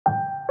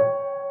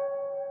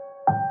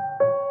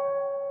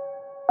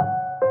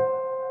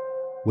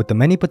With the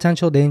many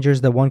potential dangers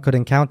that one could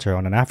encounter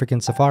on an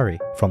African safari,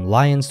 from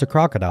lions to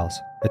crocodiles,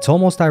 it's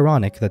almost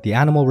ironic that the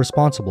animal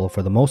responsible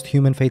for the most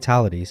human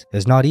fatalities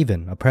is not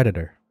even a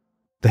predator.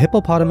 The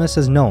hippopotamus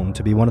is known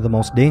to be one of the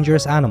most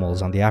dangerous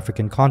animals on the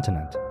African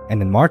continent,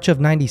 and in March of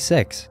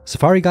 '96,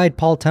 safari guide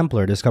Paul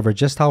Templer discovered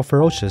just how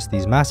ferocious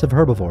these massive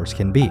herbivores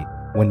can be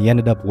when he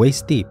ended up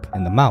waist deep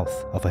in the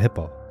mouth of a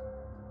hippo.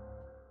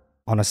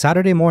 On a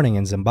Saturday morning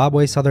in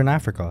Zimbabwe, Southern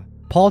Africa,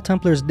 Paul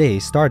Templer's day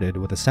started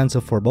with a sense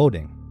of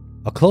foreboding.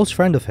 A close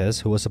friend of his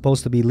who was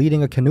supposed to be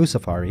leading a canoe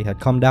safari had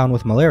come down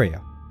with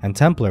malaria, and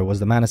Templer was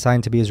the man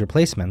assigned to be his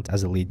replacement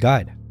as the lead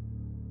guide.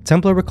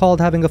 Templer recalled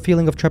having a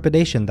feeling of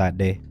trepidation that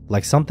day,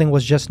 like something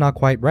was just not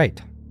quite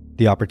right.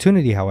 The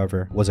opportunity,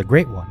 however, was a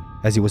great one,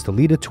 as he was to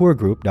lead a tour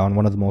group down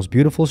one of the most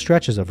beautiful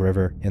stretches of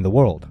river in the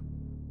world.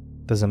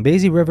 The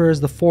Zambezi River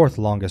is the fourth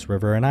longest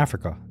river in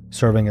Africa,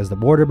 serving as the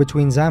border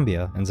between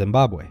Zambia and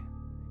Zimbabwe.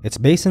 Its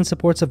basin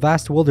supports a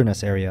vast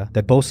wilderness area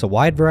that boasts a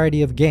wide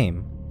variety of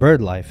game, bird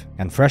life,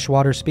 and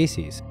freshwater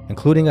species,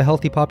 including a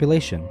healthy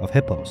population of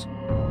hippos.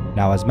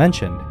 Now, as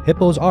mentioned,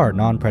 hippos are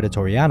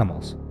non-predatory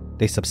animals.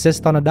 They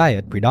subsist on a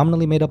diet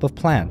predominantly made up of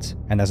plants,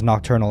 and as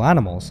nocturnal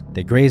animals,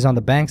 they graze on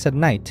the banks at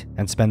night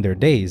and spend their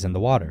days in the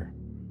water.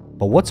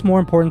 But what's more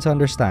important to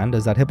understand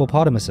is that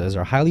hippopotamuses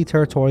are highly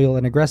territorial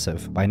and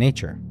aggressive by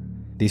nature.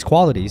 These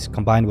qualities,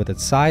 combined with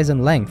its size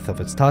and length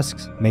of its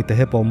tusks, make the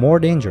hippo more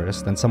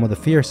dangerous than some of the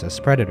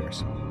fiercest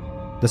predators.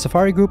 The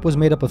safari group was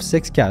made up of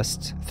 6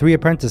 guests, 3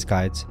 apprentice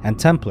guides, and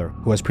Templer,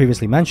 who as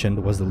previously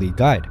mentioned was the lead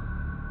guide.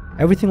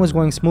 Everything was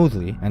going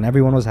smoothly and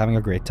everyone was having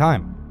a great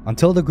time,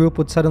 until the group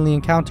would suddenly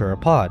encounter a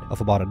pod of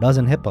about a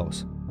dozen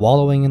hippos,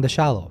 wallowing in the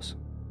shallows.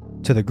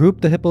 To the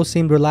group, the hippos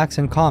seemed relaxed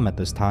and calm at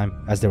this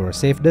time, as they were a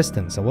safe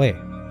distance away.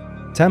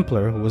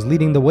 Templer, who was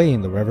leading the way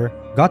in the river,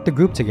 got the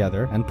group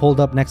together and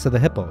pulled up next to the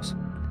hippos.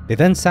 They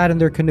then sat in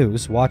their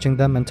canoes, watching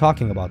them and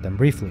talking about them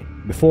briefly,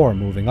 before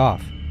moving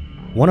off.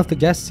 One of the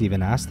guests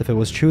even asked if it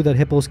was true that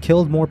hippos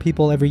killed more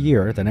people every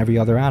year than every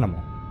other animal,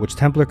 which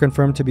Templer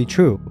confirmed to be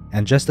true,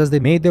 and just as they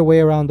made their way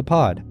around the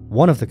pod,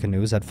 one of the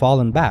canoes had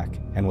fallen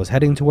back and was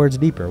heading towards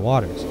deeper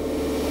waters.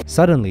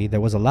 Suddenly, there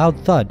was a loud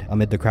thud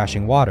amid the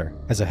crashing water,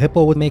 as a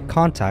hippo would make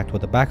contact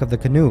with the back of the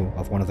canoe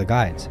of one of the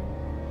guides.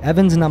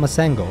 Evans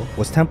Namasengo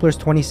was Templer's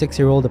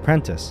 26-year-old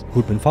apprentice,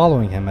 who'd been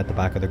following him at the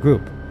back of the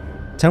group.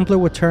 Templer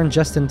would turn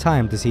just in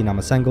time to see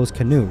Namasengo's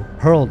canoe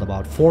hurled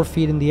about 4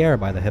 feet in the air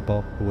by the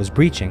hippo, who was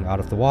breaching out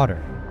of the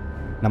water.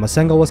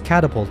 Namasengo was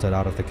catapulted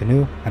out of the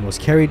canoe and was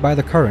carried by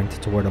the current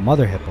toward a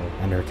mother hippo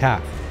and her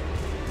calf.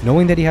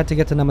 Knowing that he had to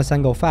get to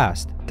Namasengo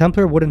fast,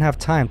 Templer wouldn't have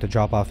time to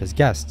drop off his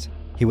guests.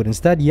 He would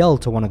instead yell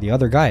to one of the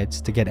other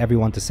guides to get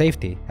everyone to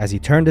safety as he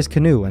turned his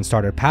canoe and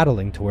started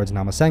paddling towards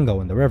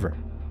Namasengo in the river.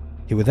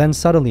 He would then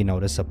suddenly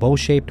notice a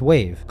bow-shaped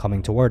wave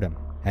coming toward him,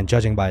 and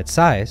judging by its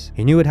size,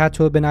 he knew it had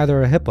to have been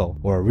either a hippo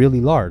or a really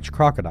large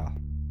crocodile.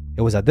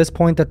 It was at this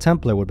point that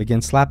Templer would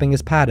begin slapping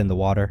his pad in the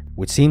water,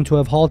 which seemed to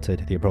have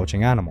halted the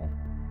approaching animal.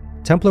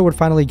 Templer would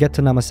finally get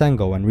to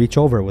Namasengo and reach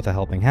over with a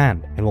helping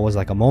hand, in what was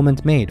like a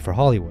moment made for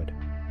Hollywood.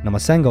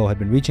 Namasengo had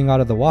been reaching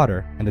out of the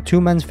water, and the 2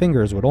 men's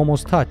fingers would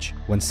almost touch,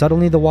 when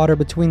suddenly the water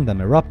between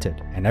them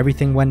erupted, and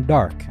everything went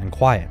dark and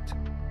quiet.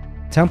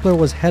 Templer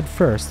was head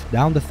first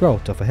down the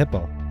throat of a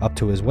hippo, up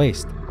to his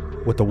waist.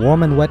 With the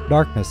warm and wet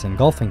darkness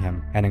engulfing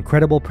him and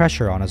incredible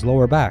pressure on his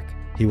lower back,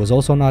 he was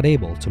also not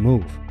able to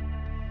move.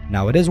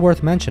 Now, it is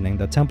worth mentioning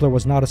that Templer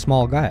was not a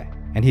small guy,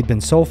 and he'd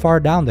been so far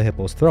down the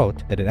hippo's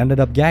throat that it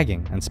ended up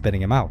gagging and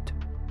spitting him out.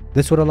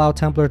 This would allow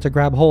Templer to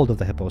grab hold of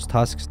the hippo's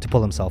tusks to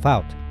pull himself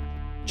out.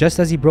 Just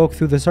as he broke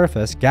through the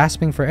surface,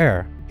 gasping for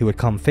air, he would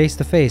come face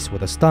to face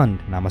with a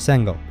stunned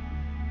Namasengo.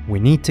 "We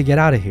need to get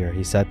out of here,"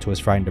 he said to his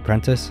frightened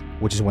apprentice,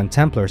 which is when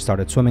Templer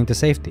started swimming to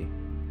safety.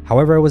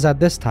 However, it was at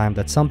this time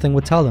that something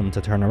would tell him to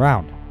turn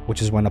around,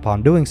 which is when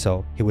upon doing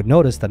so, he would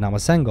notice that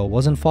Namasengo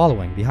wasn't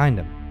following behind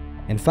him.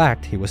 In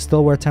fact, he was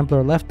still where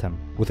Templer left him,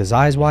 with his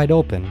eyes wide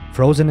open,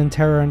 frozen in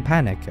terror and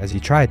panic as he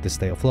tried to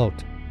stay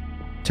afloat.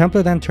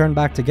 Templer then turned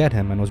back to get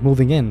him and was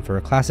moving in for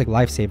a classic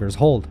lifesaver's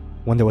hold,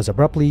 when there was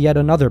abruptly yet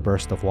another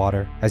burst of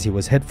water as he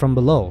was hit from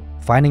below,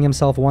 finding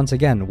himself once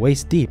again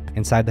waist deep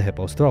inside the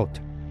hippo's throat.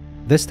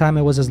 This time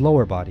it was his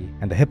lower body,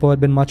 and the hippo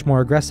had been much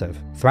more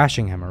aggressive,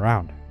 thrashing him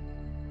around.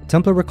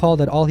 Templer recalled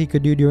that all he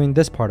could do during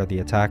this part of the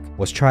attack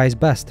was try his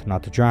best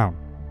not to drown.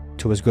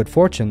 To his good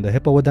fortune, the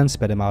hippo would then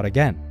spit him out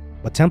again,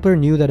 but Templer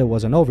knew that it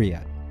wasn't over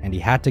yet, and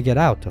he had to get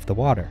out of the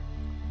water.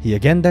 He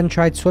again then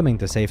tried swimming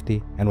to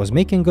safety, and was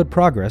making good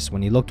progress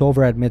when he looked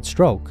over at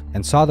mid-stroke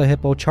and saw the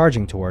hippo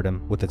charging toward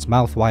him with its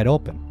mouth wide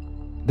open.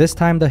 This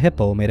time the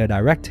hippo made a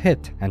direct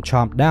hit and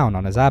chomped down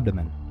on his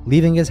abdomen,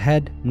 leaving his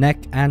head,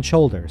 neck, and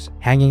shoulders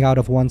hanging out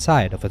of one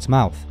side of its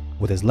mouth,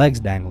 with his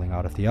legs dangling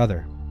out of the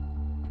other.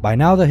 By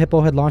now the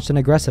hippo had launched an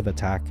aggressive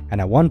attack, and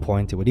at one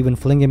point it would even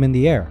fling him in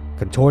the air,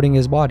 contorting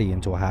his body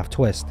into a half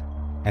twist.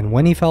 And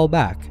when he fell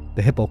back,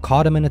 the hippo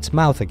caught him in its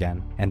mouth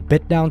again and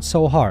bit down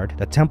so hard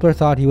that Templer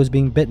thought he was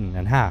being bitten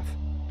in half.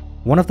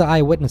 One of the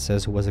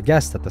eyewitnesses, who was a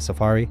guest at the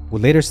safari,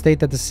 would later state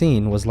that the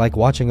scene was like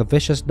watching a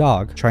vicious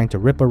dog trying to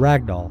rip a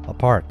ragdoll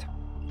apart.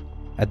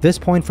 At this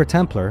point for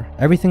Templar,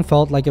 everything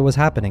felt like it was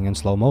happening in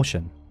slow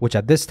motion, which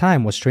at this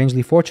time was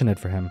strangely fortunate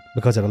for him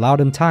because it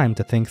allowed him time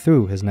to think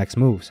through his next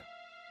moves.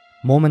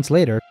 Moments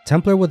later,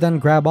 Templar would then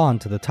grab on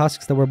to the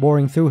tusks that were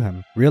boring through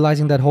him,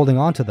 realizing that holding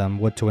on to them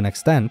would to an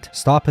extent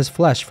stop his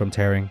flesh from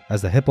tearing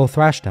as the hippo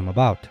thrashed him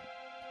about.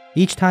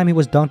 Each time he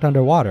was dunked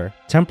underwater,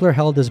 Templar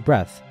held his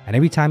breath, and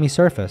every time he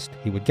surfaced,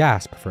 he would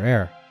gasp for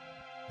air.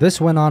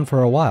 This went on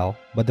for a while,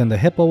 but then the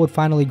hippo would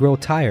finally grow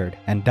tired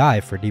and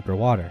dive for deeper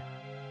water.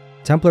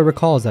 Templar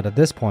recalls that at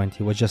this point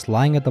he was just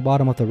lying at the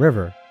bottom of the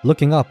river,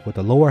 looking up with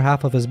the lower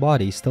half of his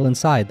body still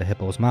inside the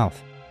hippo's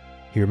mouth.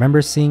 He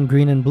remembers seeing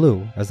green and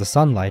blue as the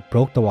sunlight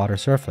broke the water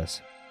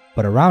surface,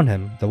 but around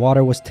him the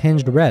water was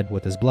tinged red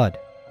with his blood,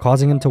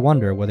 causing him to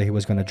wonder whether he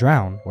was going to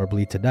drown or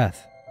bleed to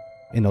death.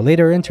 In a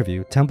later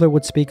interview, Templar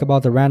would speak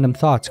about the random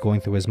thoughts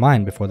going through his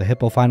mind before the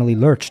hippo finally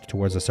lurched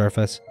towards the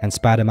surface and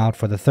spat him out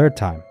for the third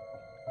time.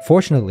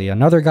 Fortunately,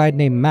 another guide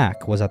named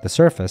Mac was at the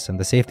surface in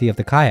the safety of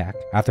the kayak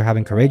after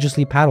having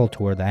courageously paddled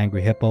toward the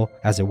angry hippo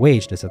as it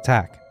waged its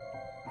attack.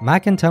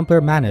 Mac and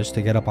Templar managed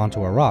to get up onto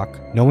a rock,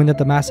 knowing that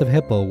the massive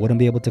hippo wouldn't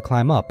be able to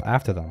climb up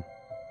after them.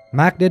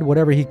 Mac did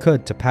whatever he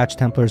could to patch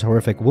Templar's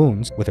horrific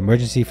wounds with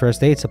emergency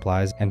first aid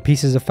supplies and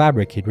pieces of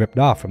fabric he'd ripped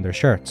off from their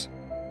shirts.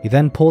 He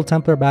then pulled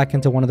Templar back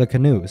into one of the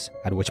canoes,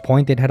 at which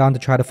point they'd head on to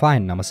try to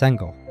find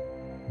Namasengo.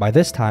 By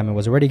this time it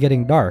was already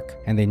getting dark,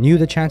 and they knew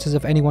the chances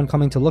of anyone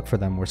coming to look for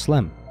them were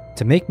slim.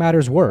 To make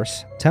matters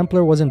worse,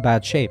 Templar was in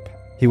bad shape.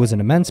 He was in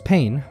immense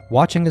pain,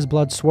 watching his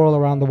blood swirl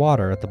around the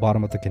water at the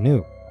bottom of the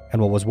canoe,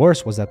 and what was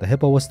worse was that the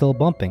hippo was still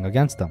bumping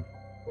against them.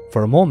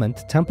 For a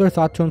moment, Templar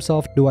thought to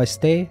himself, do I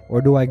stay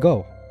or do I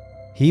go?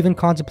 He even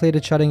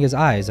contemplated shutting his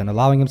eyes and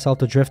allowing himself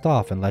to drift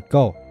off and let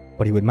go,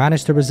 but he would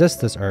manage to resist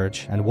this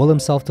urge and will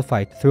himself to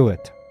fight through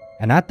it.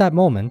 And at that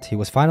moment, he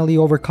was finally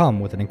overcome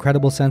with an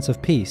incredible sense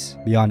of peace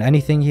beyond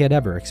anything he had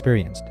ever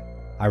experienced.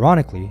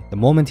 Ironically, the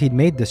moment he'd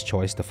made this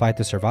choice to fight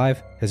to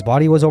survive, his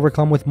body was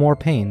overcome with more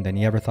pain than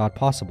he ever thought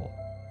possible.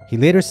 He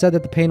later said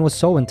that the pain was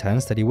so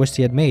intense that he wished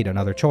he had made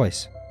another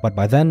choice, but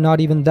by then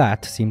not even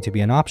that seemed to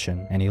be an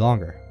option any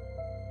longer.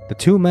 The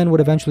two men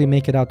would eventually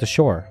make it out to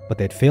shore, but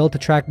they'd failed to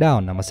track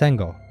down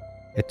Namasengo.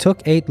 It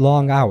took 8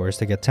 long hours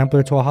to get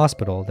Templar to a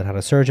hospital that had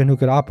a surgeon who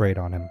could operate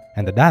on him,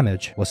 and the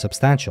damage was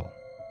substantial.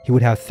 He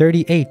would have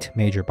 38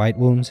 major bite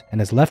wounds, and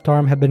his left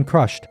arm had been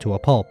crushed to a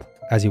pulp,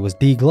 as he was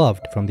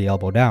degloved from the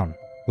elbow down,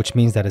 which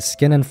means that his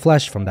skin and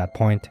flesh from that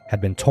point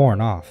had been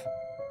torn off.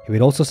 He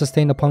would also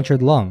sustain a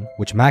punctured lung,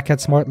 which Mac had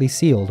smartly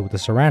sealed with a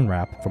saran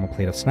wrap from a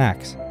plate of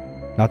snacks.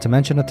 Not to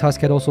mention a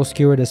tusk had also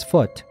skewered his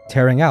foot,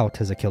 tearing out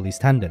his Achilles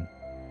tendon.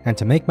 And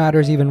to make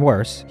matters even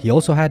worse, he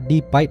also had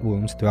deep bite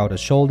wounds throughout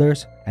his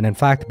shoulders, and in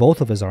fact both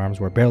of his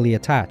arms were barely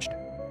attached.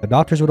 The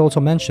doctors would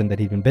also mention that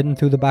he'd been bitten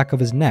through the back of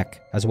his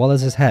neck, as well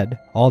as his head,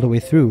 all the way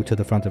through to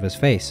the front of his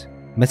face,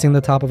 missing the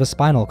top of his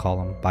spinal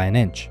column by an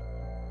inch.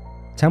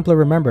 Templar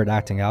remembered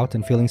acting out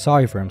and feeling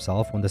sorry for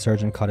himself when the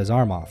surgeon cut his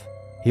arm off.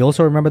 He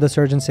also remembered the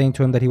surgeon saying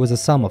to him that he was a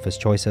sum of his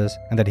choices,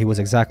 and that he was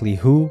exactly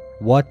who,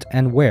 what,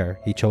 and where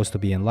he chose to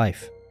be in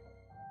life.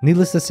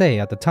 Needless to say,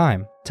 at the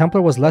time,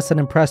 Templar was less than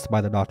impressed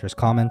by the doctor's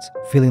comments,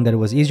 feeling that it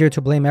was easier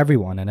to blame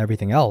everyone and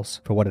everything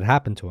else for what had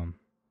happened to him.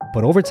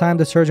 But over time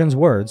the surgeon's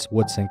words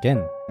would sink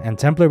in, and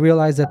Templar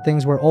realized that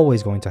things were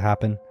always going to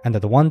happen, and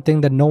that the one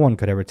thing that no one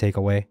could ever take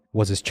away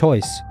was his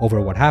choice over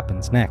what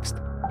happens next.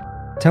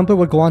 Templar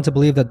would go on to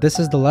believe that this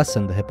is the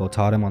lesson the hippo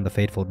taught him on the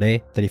fateful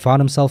day that he found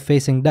himself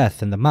facing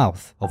death in the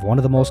mouth of one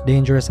of the most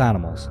dangerous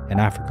animals in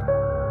Africa.